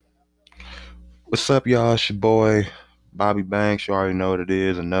What's up, y'all? It's your boy, Bobby Banks. You already know what it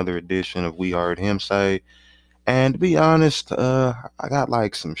is. Another edition of We Heard Him Say. And to be honest, I got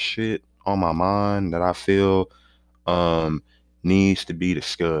like some shit on my mind that I feel um needs to be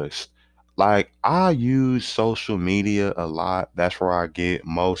discussed. Like I use social media a lot. That's where I get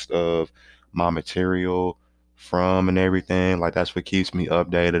most of my material from and everything. Like that's what keeps me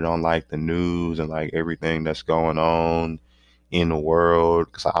updated on like the news and like everything that's going on in the world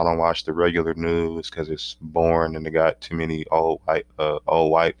because I don't watch the regular news because it's boring and they got too many old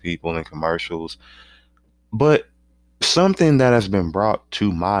white people in commercials. But something that has been brought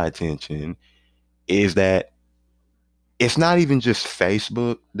to my attention is that it's not even just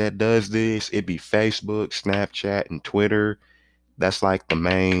Facebook that does this. It be Facebook, Snapchat, and Twitter. That's like the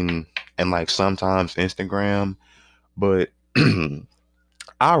main, and like sometimes Instagram. But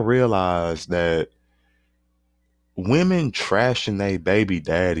I realized that women trashing their baby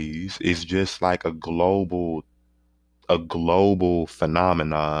daddies is just like a global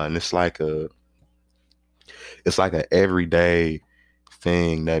phenomenon. It's like a everyday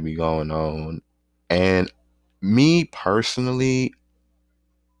thing that be going on. And me personally,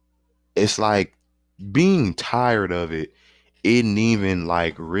 it's like being tired of it isn't even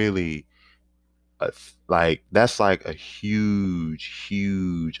like really like that's like a huge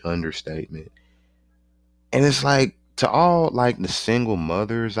understatement. And it's like to all like the single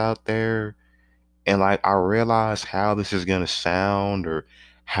mothers out there, and like I realize how this is gonna sound or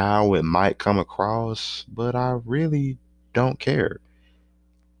how it might come across, but I really don't care.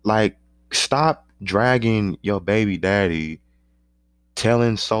 Like, stop dragging your baby daddy,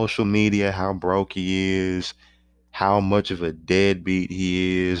 telling social media how broke he is, how much of a deadbeat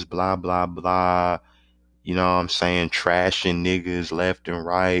he is, blah blah blah. You know what I'm saying? Trashing niggas left and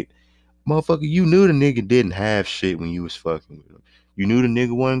right. Motherfucker, you knew the nigga didn't have shit when you was fucking with him. You knew the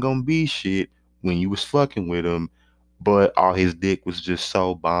nigga wasn't gonna be shit when you was fucking with him, but all his dick was just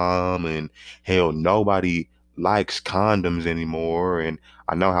so bomb, and hell, nobody likes condoms anymore, and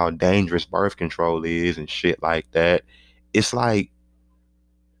I know how dangerous birth control is and shit like that. It's like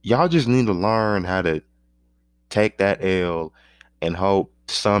y'all just need to learn how to take that L and hope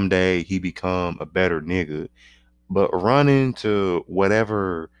someday he become a better nigga. But run into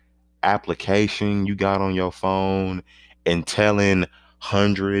whatever application you got on your phone and telling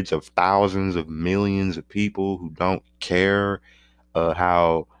hundreds of thousands of millions of people who don't care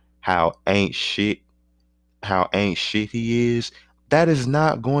how ain't shit he is, that is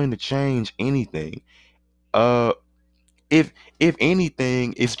not going to change anything. Uh if if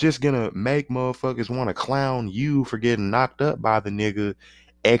anything, it's just gonna make motherfuckers want to clown you for getting knocked up by the nigga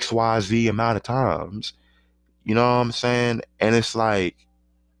XYZ amount of times. You know what I'm saying? And it's like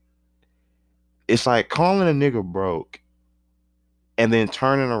calling a nigga broke and then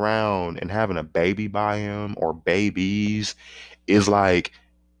turning around and having a baby by him or babies is like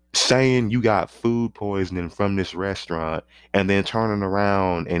saying you got food poisoning from this restaurant and then turning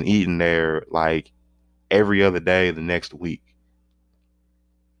around and eating there like every other day the next week.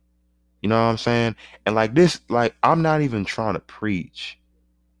 You know what I'm saying? And like this, like I'm not even trying to preach.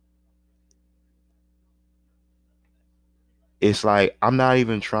 It's like I'm not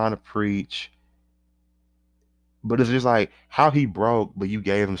even trying to preach, but it's just like how he broke, but you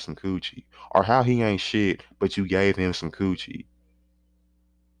gave him some coochie, or how he ain't shit, but you gave him some coochie,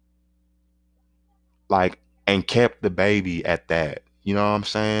 like, and kept the baby at that. You know what I'm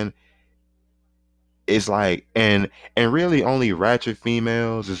saying? It's like, and really only ratchet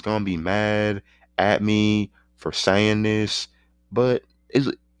females is gonna be mad at me for saying this, but it's,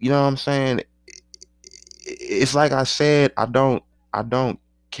 you know what I'm saying? It's like I said, I don't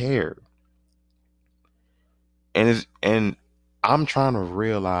care, and I'm trying to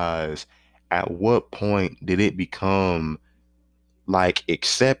realize at what point did it become like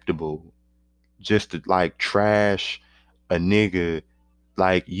acceptable just to like trash a nigga.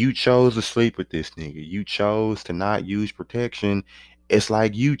 Like you chose to sleep with this nigga. You chose to not use protection. It's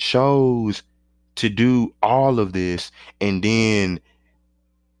like you chose to do all of this, and then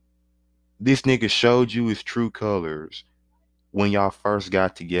this nigga showed you his true colors when y'all first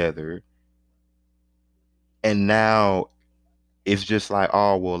got together, and now it's just like,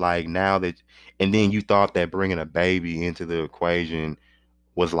 oh well, like now that, and then you thought that bringing a baby into the equation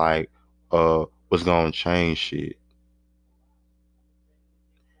was like was gonna change shit.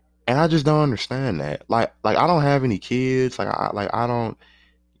 And I just don't understand that. Like I don't have any kids. I don't,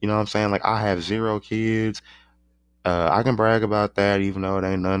 you know what I'm saying? Like I have zero kids. I can brag about that even though it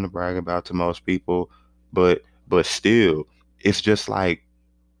ain't nothing to brag about to most people. But still, it's just like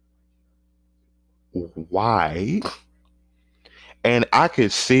why? And I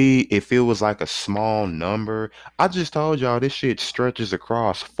could see if it was like a small number. I just told y'all this shit stretches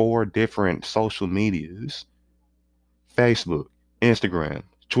across four different social medias: Facebook, Instagram,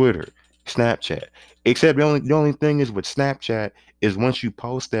 Twitter, Snapchat. Except the only thing is with Snapchat is once you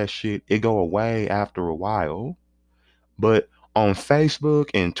post that shit, it go away after a while. But on Facebook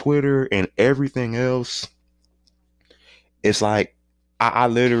and Twitter and everything else, it's like I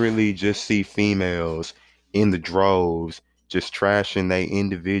literally just see females in the droves just trashing they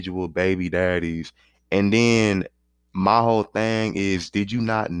individual baby daddies. And then my whole thing is, did you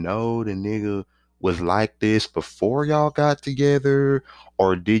not know the nigga was like this before y'all got together?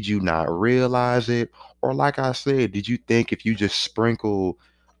 Or did you not realize it? Or like I said, did you think if you just sprinkle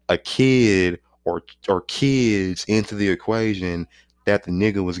a kid or kids into the equation that the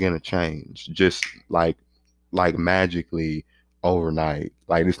nigga was gonna change? Just like magically overnight.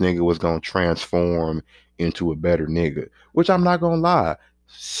 Like this nigga was gonna transform into a better nigga. Which I'm not gonna lie.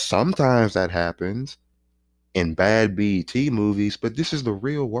 Sometimes that happens in bad BET movies, but this is the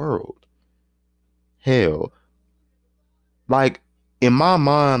real world. Hell, like in my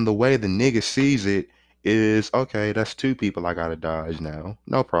mind, the way the nigga sees it is okay. That's two people I gotta dodge now.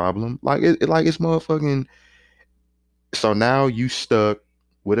 No problem. Like it's motherfucking. So now you stuck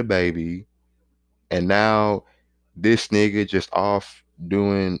with a baby, and now this nigga just off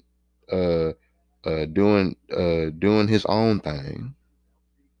uh doing his own thing.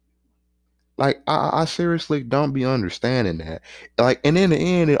 Like I seriously don't be understanding that. Like, and in the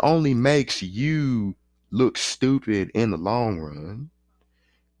end it only makes you look stupid in the long run.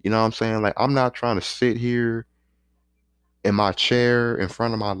 You know what I'm saying? Like, I'm not trying to sit here in my chair in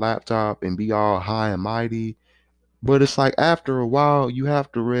front of my laptop and be all high and mighty. But it's like after a while, you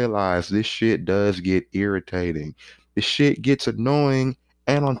have to realize this shit does get irritating. This shit gets annoying.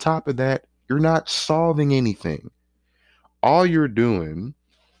 And on top of that, you're not solving anything. All you're doing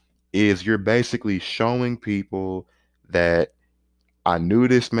is you're basically showing people that I knew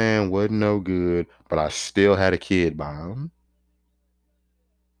this man wasn't no good, but I still had a kid by him.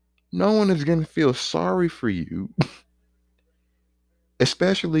 No one is going to feel sorry for you,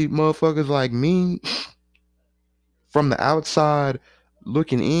 especially motherfuckers like me from the outside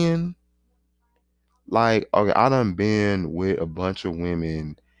looking in. Like, okay, I done been with a bunch of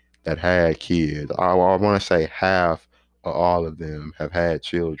women that had kids. I want to say half of all of them have had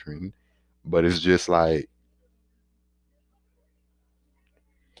children, but it's just like,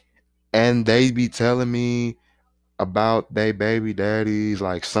 and they be telling me about they baby daddies.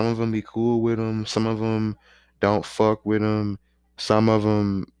 Like, some of them be cool with them, some of them don't fuck with them. Some of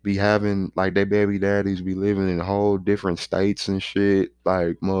them be having like their baby daddies be living in whole different states and shit,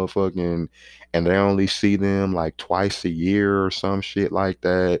 like motherfucking, and they only see them like twice a year or some shit like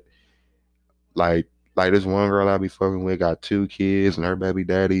that. Like, like this one girl I be fucking with got two kids, and her baby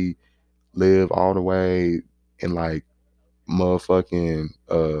daddy live all the way in like motherfucking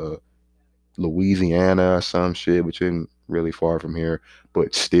Louisiana or some shit, which isn't really far from here.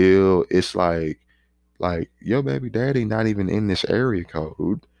 But still, it's like your baby daddy not even in this area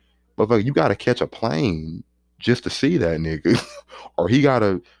code. But like, you gotta catch a plane just to see that nigga. Or he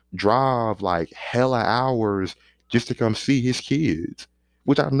gotta drive like hella hours just to come see his kids.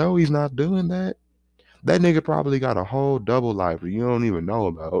 Which I know he's not doing that. That nigga probably got a whole double life that you don't even know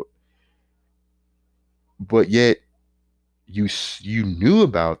about. But yet you knew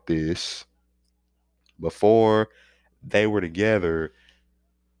about this before they were together,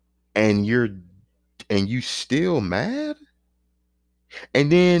 and you still mad,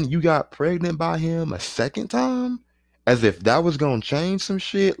 and then you got pregnant by him a second time, as if that was gonna change some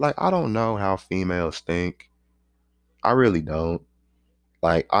shit. Like, I don't know how females think. I really don't.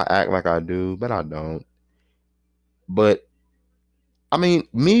 Like, I act like I do, but I don't. But I mean,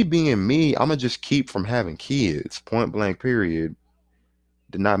 me being me, I'm gonna just keep from having kids, point blank period.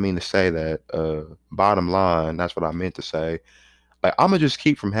 Did not mean to say that. Bottom line, that's what I meant to say. Like, I'm gonna just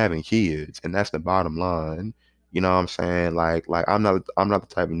keep from having kids, and that's the bottom line. You know what I'm saying? Like I'm not the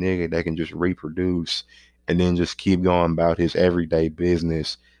type of nigga that can just reproduce and then just keep going about his everyday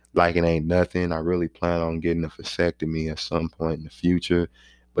business like it ain't nothing. I really plan on getting a vasectomy at some point in the future,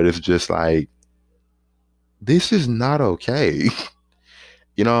 but it's just like, this is not okay.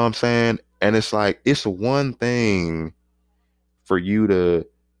 You know what I'm saying? And it's like, it's one thing for you to,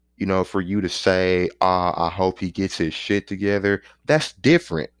 for you to say, I hope he gets his shit together. That's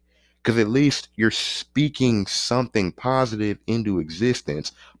different. Because at least you're speaking something positive into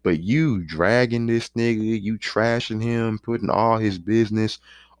existence. But you dragging this nigga, you trashing him, putting all his business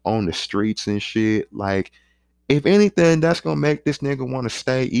on the streets and shit. Like, if anything, that's going to make this nigga want to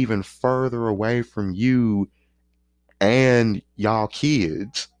stay even further away from you and y'all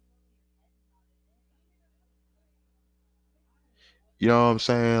kids. You know what I'm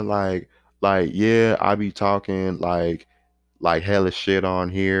saying? Like yeah, I be talking like hella shit on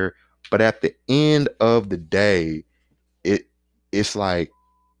here, but at the end of the day, it it's like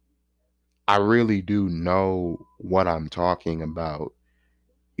I really do know what I'm talking about.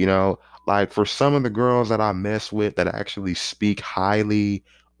 You know, like for some of the girls that I mess with that actually speak highly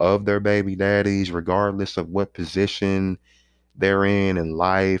of their baby daddies, regardless of what position they're in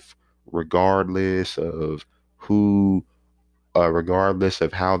life, regardless of who, regardless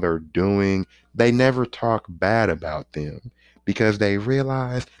of how they're doing, they never talk bad about them because they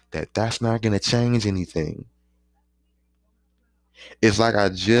realize that that's not going to change anything. It's like I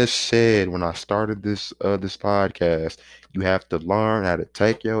just said when I started this podcast, you have to learn how to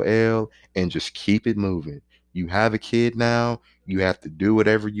take your L and just keep it moving. You have a kid now, you have to do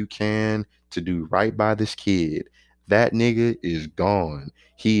whatever you can to do right by this kid. That nigga is gone.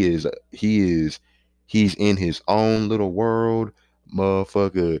 He's in his own little world,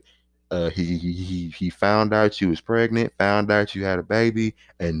 motherfucker. He found out you was pregnant, found out you had a baby,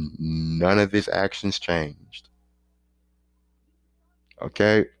 and none of his actions changed.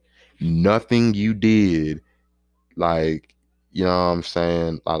 Okay? Nothing you did, like, you know what I'm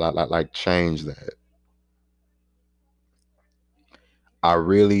saying, like change that. I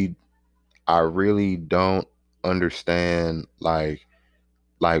really, I really don't understand like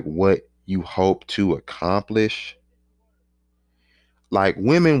what you hope to accomplish. Like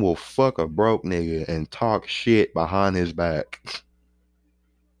women will fuck a broke nigga and talk shit behind his back.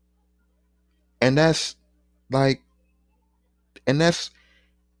 And that's like and that's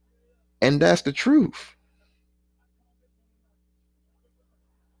the truth.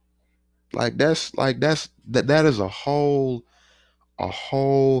 That is a whole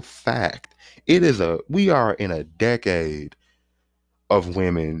fact. We are in a decade of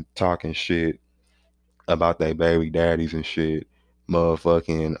women talking shit about their baby daddies and shit.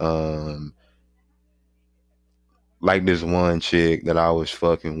 Motherfucking like this one chick that I was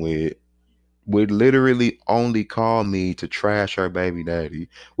fucking with would literally only call me to trash her baby daddy,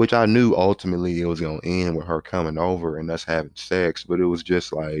 which I knew ultimately it was gonna end with her coming over and us having sex. But it was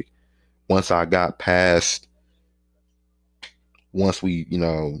just like once I got past, once we,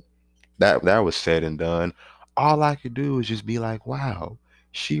 that was said and done, all I could do was just be like, wow,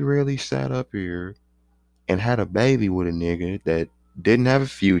 she really sat up here and had a baby with a nigga that didn't have a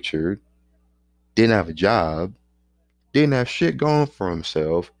future, didn't have a job, didn't have shit going for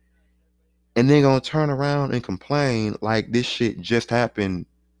himself, and then gonna turn around and complain like this shit just happened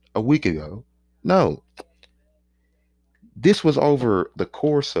a week ago. No, this was over the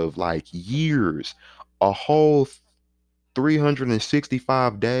course of like years. A whole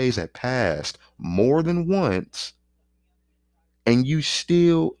 365 days had passed more than once, and you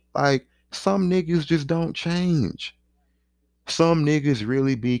still like some niggas just don't change. Some niggas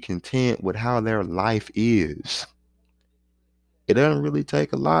really be content with how their life is. It doesn't really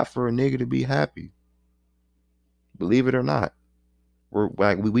take a lot for a nigga to be happy. Believe it or not.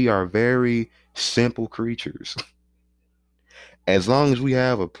 We are very simple creatures. As long as we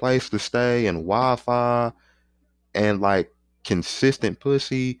have a place to stay and Wi-Fi and like consistent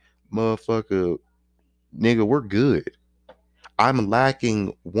pussy, motherfucker, nigga, we're good. I'm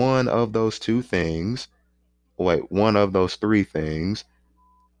lacking one of those two things. Wait, one of those three things.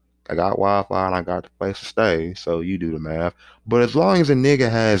 I got Wi-Fi and I got the place to stay, so you do the math. But as long as a nigga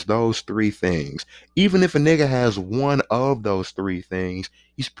has those three things, even if a nigga has one of those three things,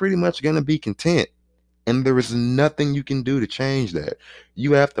 he's pretty much gonna be content. And there is nothing you can do to change that.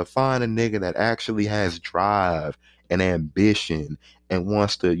 You have to find a nigga that actually has drive and ambition and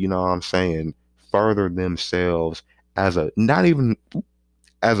wants to, you know what I'm saying, further themselves as a, not even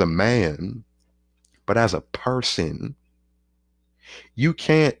as a man, but as a person. You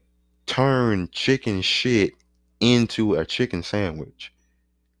can't turn chicken shit into a chicken sandwich.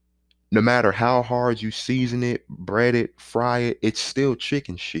 No matter how hard you season it, bread it, fry it, it's still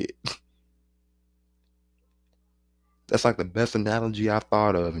chicken shit. That's like the best analogy I've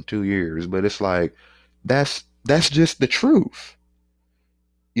thought of in 2 years, but it's like that's just the truth.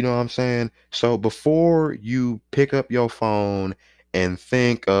 You know what I'm saying? So before you pick up your phone and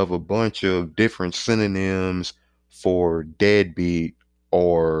think of a bunch of different synonyms for deadbeat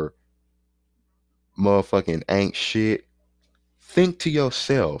or motherfucking ain't shit, think to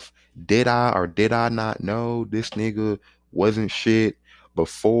yourself, did I or did I not know this nigga wasn't shit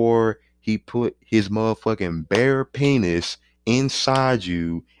before he put his motherfucking bare penis inside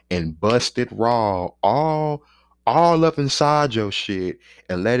you and busted raw all up inside your shit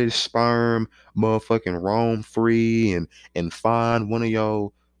and let his sperm motherfucking roam free and find one of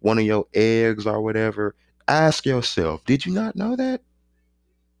your eggs or whatever. Ask yourself, did you not know that?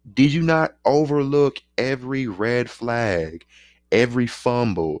 Did you not overlook every red flag, every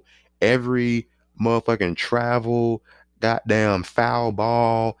fumble, every motherfucking travel, goddamn foul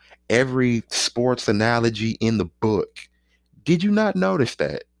ball, every sports analogy in the book? Did you not notice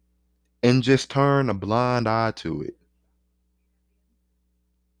that and just turn a blind eye to it?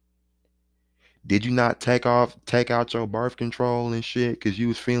 Did you not take out your birth control and shit because you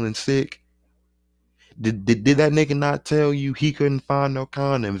was feeling sick? Did that nigga not tell you he couldn't find no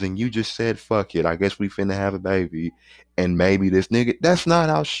condoms and you just said, fuck it, I guess we finna have a baby. And maybe this nigga, that's not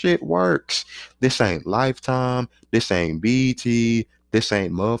how shit works. This ain't Lifetime. This ain't BT. This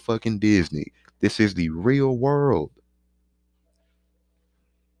ain't motherfucking Disney. This is the real world.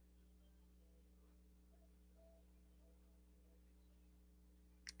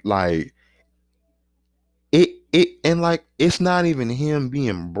 Like, and like, it's not even him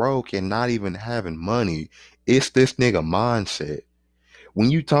being broke and not even having money. It's this nigga mindset.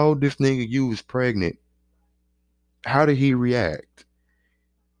 When you told this nigga you was pregnant, how did he react?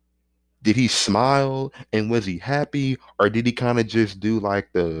 Did he smile and was he happy, or did he kind of just do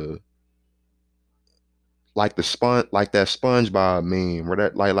like that SpongeBob meme where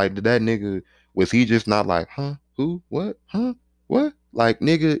that like did that nigga, was he just not like, huh, who, what, huh, what, like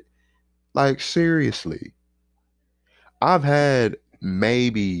nigga, like seriously? I've had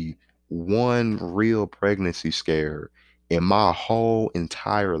maybe one real pregnancy scare in my whole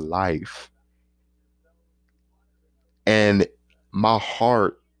entire life, and my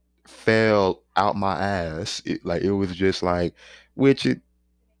heart fell out my ass. Like it was just like, which it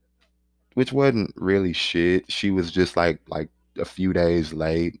which wasn't really shit. She was just like a few days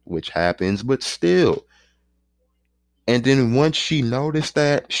late, which happens, but still. And then once she noticed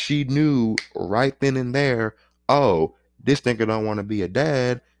that, she knew right then and there, oh, this nigga don't want to be a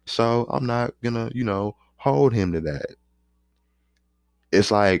dad, so I'm not gonna, hold him to that.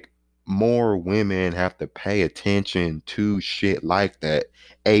 It's like more women have to pay attention to shit like that.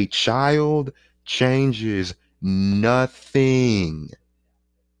 A child changes nothing.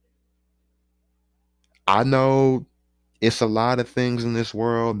 I know it's a lot of things in this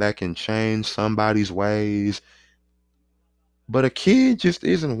world that can change somebody's ways, but a kid just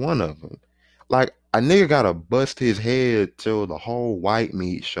isn't one of them. Like a nigga gotta bust his head till the whole white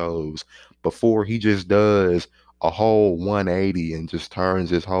meat shows before he just does a whole 180 and just turns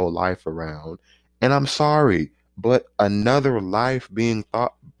his whole life around. And I'm sorry, but another life being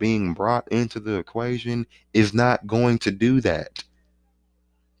brought into the equation is not going to do that.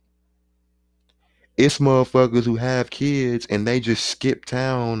 It's motherfuckers who have kids and they just skip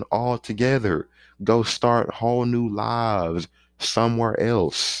town altogether, go start whole new lives somewhere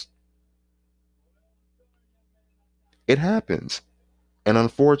else. It happens. And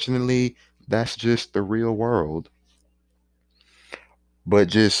unfortunately, that's just the real world. But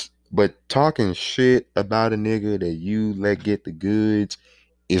talking shit about a nigga that you let get the goods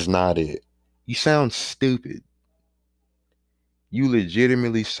is not it. You sound stupid. You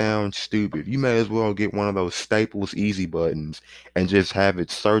legitimately sound stupid. You may as well get one of those Staples easy buttons and just have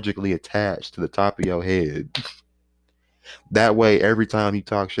it surgically attached to the top of your head. That way, every time you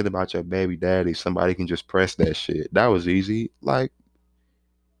talk shit about your baby daddy, somebody can just press that shit. That was easy. Like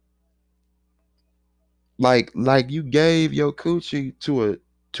you gave your coochie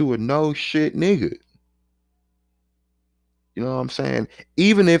to a no shit nigga. You know what I'm saying?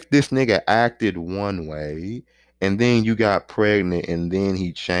 Even if this nigga acted one way and then you got pregnant and then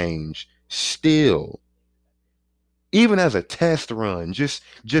he changed, still, even as a test run, just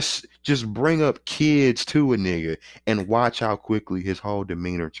bring up kids to a nigga and watch how quickly his whole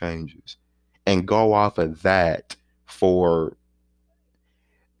demeanor changes. And go off of that for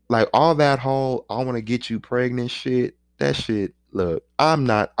like all that whole I want to get you pregnant shit. That shit, look, I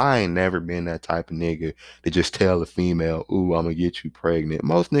ain't never been that type of nigga to just tell a female, ooh, I'm gonna get you pregnant.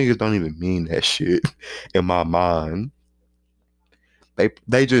 Most niggas don't even mean that shit in my mind.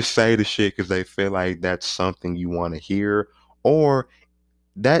 They just say the shit because they feel like that's something you want to hear, or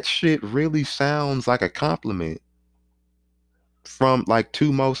that shit really sounds like a compliment from like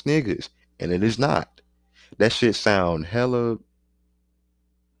to most niggas, and it is not. That shit sound hella.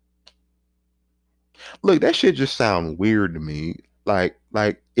 Look, that shit just sound weird to me. Like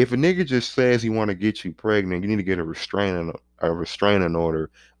if a nigga just says he want to get you pregnant, you need to get a restraining order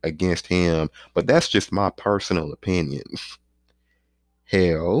against him. But that's just my personal opinion.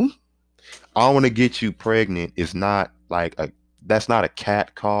 Hell, I want to get you pregnant is not like a that's not a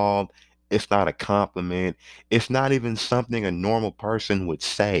cat call. It's not a compliment. It's not even something a normal person would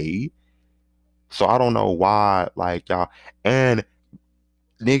say. So I don't know why, like y'all, and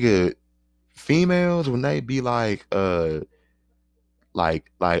nigga, females when they be like I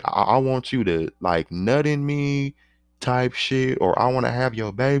want you to like nut in me type shit, or I want to have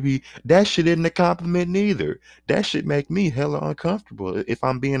your baby, that shit isn't a compliment neither. That shit make me hella uncomfortable if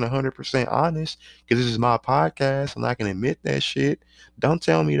I'm being 100% honest, because this is my podcast and I can admit that shit. Don't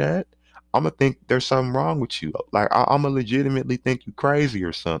tell me that. I'm gonna think there's something wrong with you. Like I'm gonna legitimately think you crazy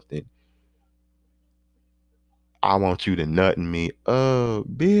or something. I want you to nut in me.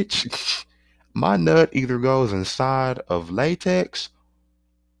 Bitch, my nut either goes inside of latex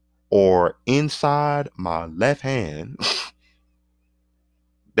or inside my left hand.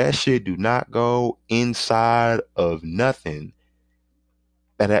 That shit do not go inside of nothing.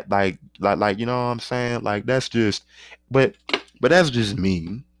 That like you know what I'm saying? Like that's just but that's just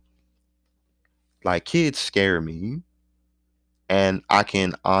me. Like kids scare me, and I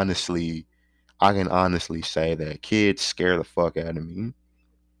can honestly say that kids scare the fuck out of me.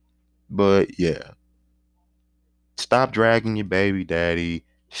 But yeah, stop dragging your baby daddy.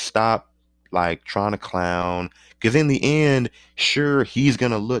 Stop like trying to clown. Because in the end, sure, he's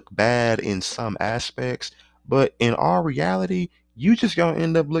going to look bad in some aspects. But in all reality, you just going to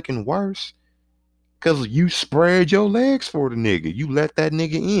end up looking worse. Because you spread your legs for the nigga. You let that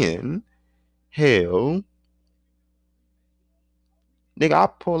nigga in. Hell, nigga, I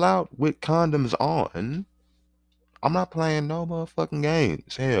pull out with condoms on. I'm not playing no motherfucking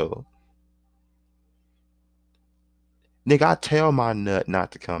games. Hell, nigga, I tell my nut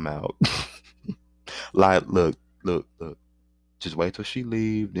not to come out. Like, look. Just wait till she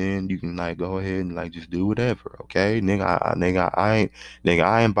leave, then you can like go ahead and like just do whatever, okay? Nigga,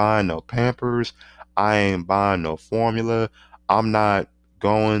 I ain't buying no Pampers. I ain't buying no formula. I'm not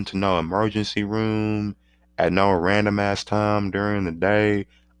going to no emergency room at no random ass time during the day.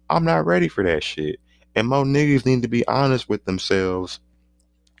 I'm not ready for that shit. And more niggas need to be honest with themselves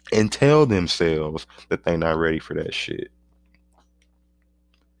and tell themselves that they not ready for that shit.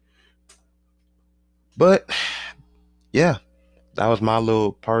 But yeah, that was my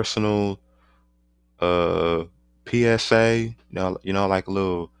little personal uh PSA, like a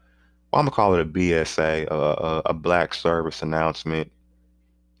little, well, I'm gonna call it a BSA, a black service announcement.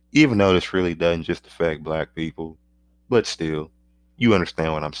 Even though this really doesn't just affect black people, but still, you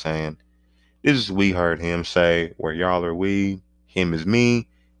understand what I'm saying. This is We Heard Him Say, where y'all are we, him is me,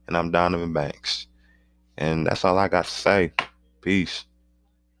 and I'm Donovan Banks. And that's all I got to say. Peace.